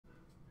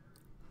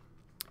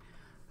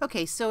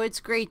Okay, so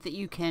it's great that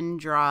you can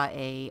draw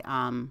a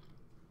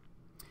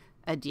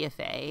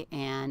DFA,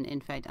 and in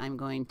fact I'm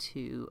going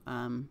to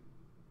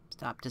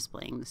stop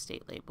displaying the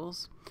state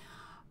labels.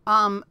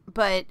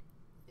 But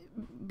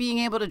being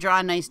able to draw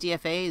a nice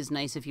DFA is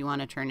nice if you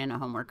want to turn in a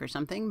homework or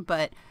something,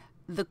 but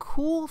the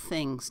cool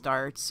thing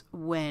starts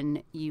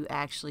when you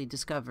actually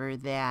discover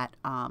that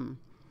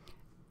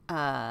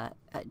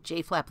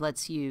JFLAP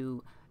lets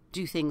you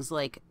do things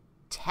like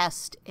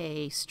test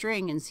a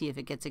string and see if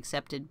it gets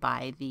accepted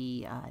by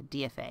the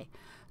DFA.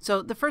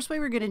 So the first way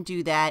we're going to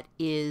do that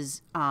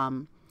is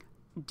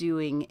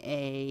doing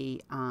a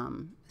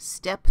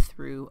step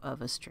through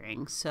of a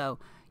string. So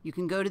you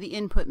can go to the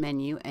input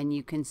menu and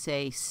you can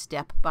say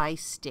step by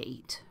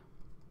state.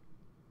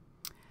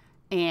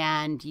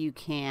 And you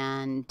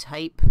can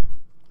type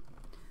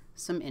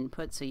some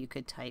input. So you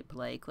could type,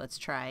 like, let's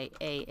try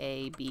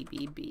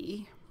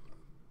AABBB.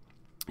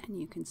 And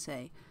you can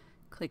say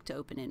click to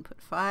open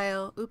input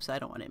file. Oops, I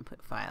don't want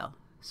input file.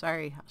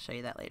 Sorry, I'll show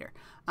you that later.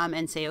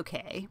 And say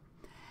OK.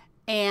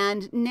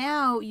 And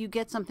now you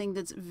get something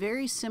that's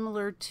very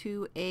similar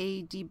to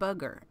a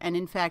debugger. And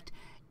in fact,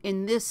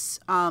 in this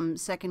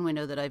second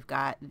window that I've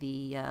got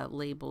the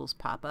labels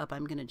pop up,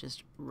 I'm going to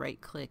just right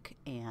click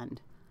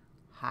and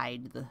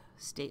hide the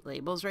state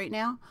labels right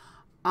now.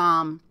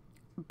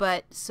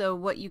 But so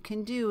what you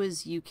can do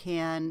is you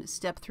can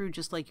step through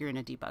just like you're in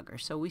a debugger.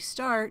 So we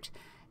start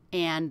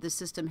and the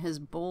system has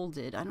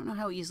bolded. I don't know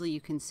how easily you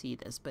can see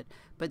this, but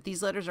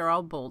these letters are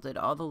all bolded,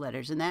 all the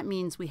letters, and that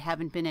means we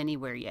haven't been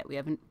anywhere yet. We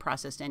haven't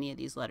processed any of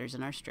these letters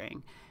in our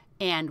string,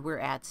 and we're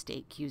at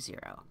state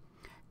Q0.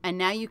 And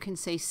now you can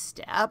say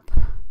step,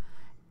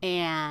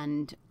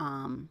 and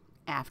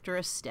after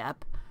a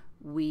step,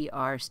 we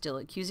are still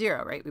at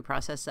Q0, right? We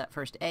process that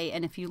first A,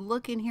 and if you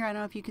look in here, I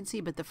don't know if you can see,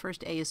 but the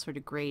first A is sort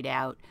of grayed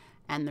out,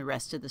 and the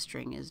rest of the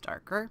string is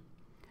darker.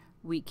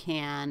 We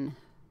can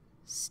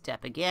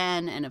step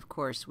again, and of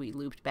course we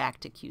looped back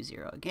to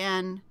Q0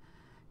 again.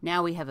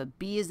 Now we have a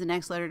B as the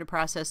next letter to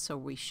process, so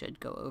we should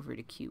go over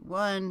to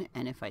Q1,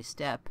 and if I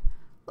step,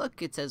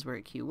 look, it says we're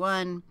at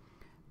Q1.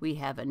 We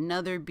have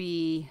another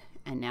B,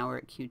 and now we're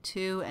at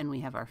Q2, and we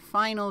have our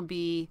final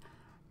B,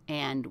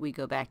 and we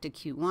go back to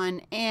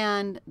Q1,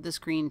 and the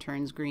screen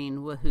turns green.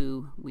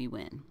 Woohoo, we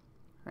win,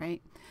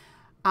 right?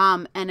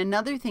 And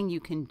another thing you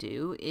can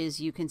do is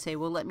you can say,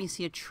 well, let me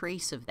see a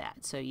trace of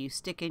that. So you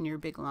stick in your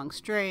big long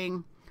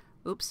string.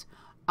 Oops.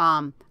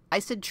 I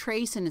said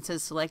trace and it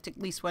says select at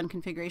least one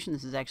configuration.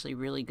 This is actually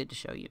really good to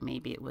show you.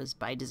 Maybe it was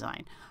by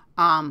design.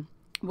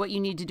 What you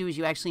need to do is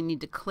you actually need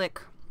to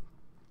click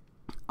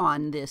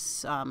on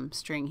this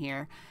string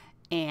here,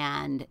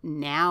 and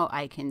now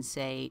I can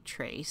say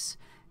trace,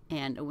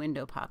 and a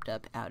window popped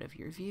up out of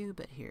your view,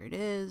 but here it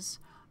is.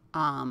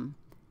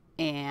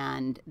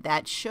 And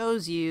that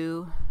shows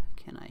you,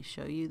 can I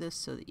show you this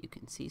so that you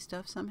can see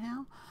stuff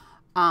somehow?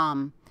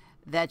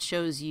 That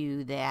shows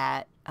you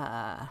that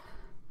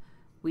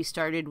we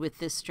started with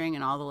this string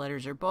and all the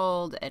letters are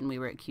bold, and we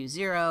were at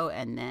Q0,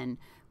 and then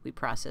we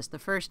processed the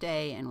first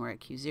A and we're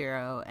at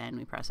Q0, and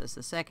we processed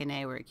the second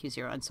A, we're at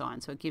Q0, and so on.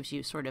 So it gives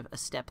you sort of a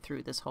step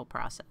through this whole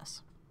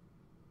process.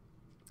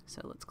 So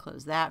let's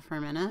close that for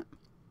a minute.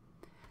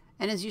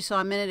 And as you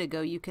saw a minute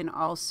ago, you can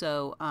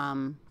also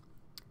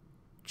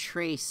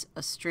trace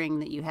a string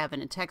that you have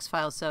in a text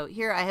file. So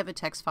here I have a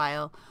text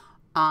file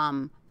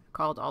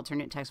called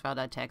alternate text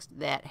file.txt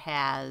that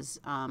has,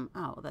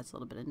 oh, that's a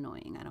little bit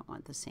annoying. I don't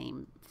want the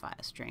same file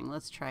string.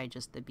 Let's try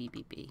just the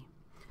BBB.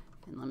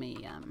 And let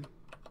me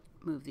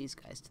move these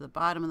guys to the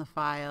bottom of the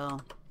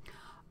file.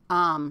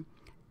 And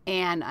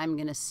I'm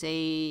going to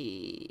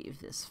save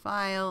this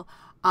file.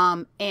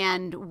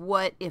 And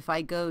what if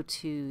I go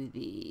to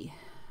the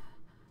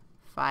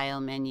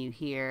file menu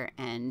here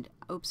and,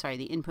 oops, sorry,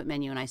 the input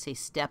menu, and I say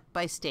step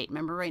by state.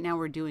 Remember, right now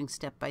we're doing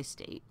step by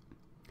state.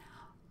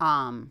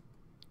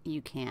 You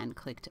can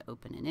click to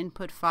open an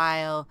input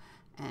file,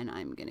 and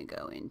I'm going to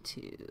go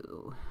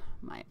into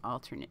my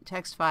alternate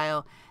text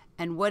file.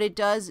 And what it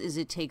does is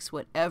it takes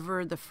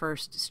whatever the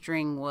first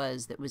string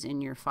was that was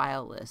in your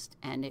file list,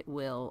 and it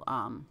will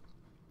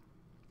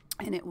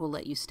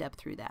let you step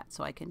through that.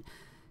 So I can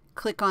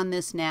click on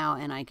this now,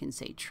 and I can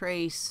say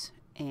trace,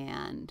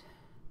 and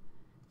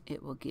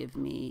it will give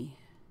me,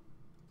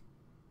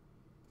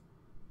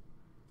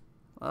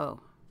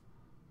 whoa,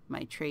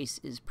 my trace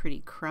is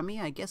pretty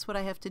crummy. I guess what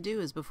I have to do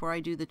is before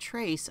I do the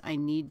trace, I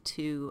need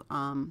to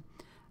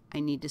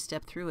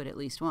step through it at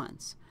least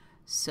once.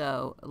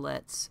 So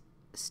let's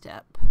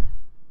step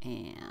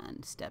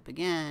and step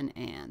again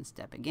and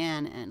step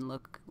again, and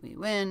look, we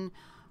win.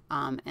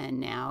 And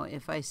now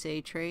if I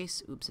say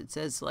trace, oops, it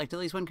says select at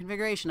least one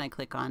configuration. I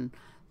click on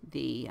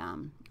the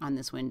on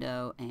this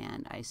window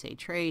and I say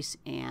trace,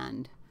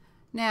 and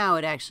now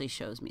it actually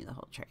shows me the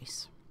whole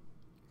trace,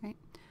 right?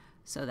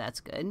 So that's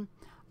good.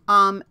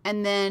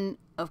 And then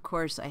of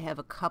course I have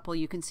a couple,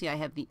 you can see I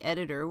have the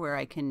editor where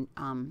I can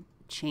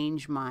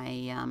change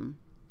my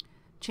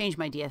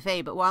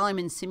DFA, but while I'm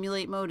in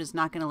simulate mode, it's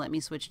not going to let me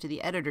switch to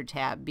the editor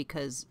tab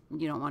because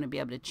you don't want to be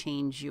able to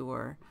change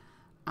your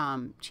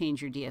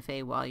change your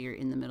DFA while you're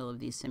in the middle of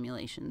these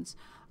simulations.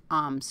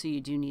 So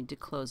you do need to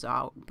close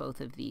out both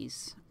of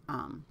these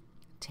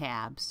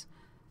tabs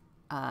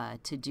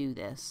to do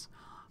this.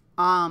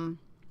 What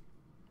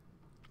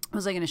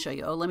was I going to show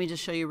you? Oh, let me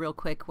just show you real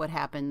quick what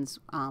happens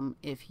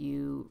if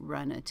you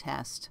run a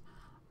test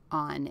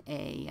on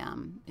a,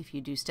 if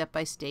you do step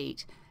by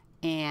state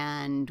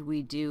and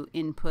we do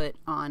input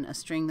on a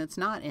string that's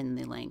not in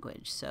the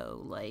language.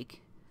 So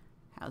like,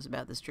 how's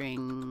about the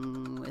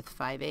string with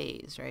 5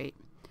 A's, right?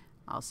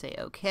 I'll say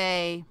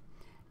okay.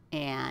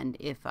 And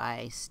if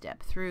I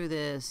step through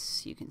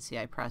this, you can see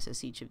I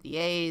process each of the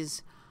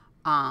A's.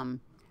 And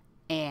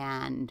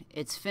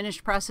it's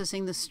finished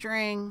processing the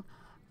string.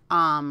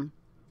 I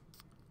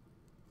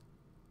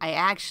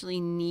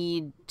actually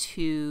need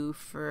to,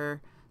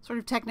 for sort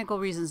of technical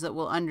reasons that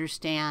we'll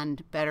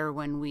understand better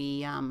when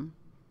we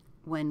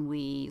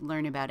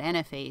learn about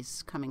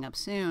NFAs coming up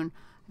soon,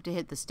 I have to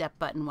hit the step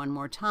button one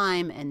more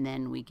time, and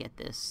then we get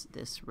this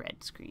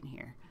red screen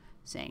here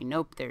saying,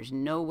 nope, there's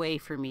no way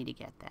for me to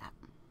get that.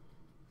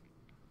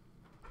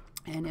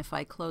 And if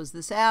I close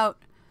this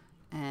out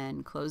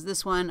and close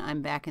this one,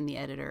 I'm back in the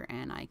editor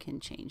and I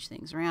can change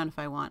things around if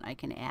I want. I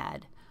can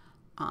add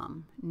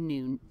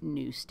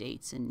new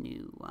states and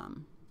new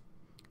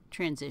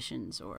transitions or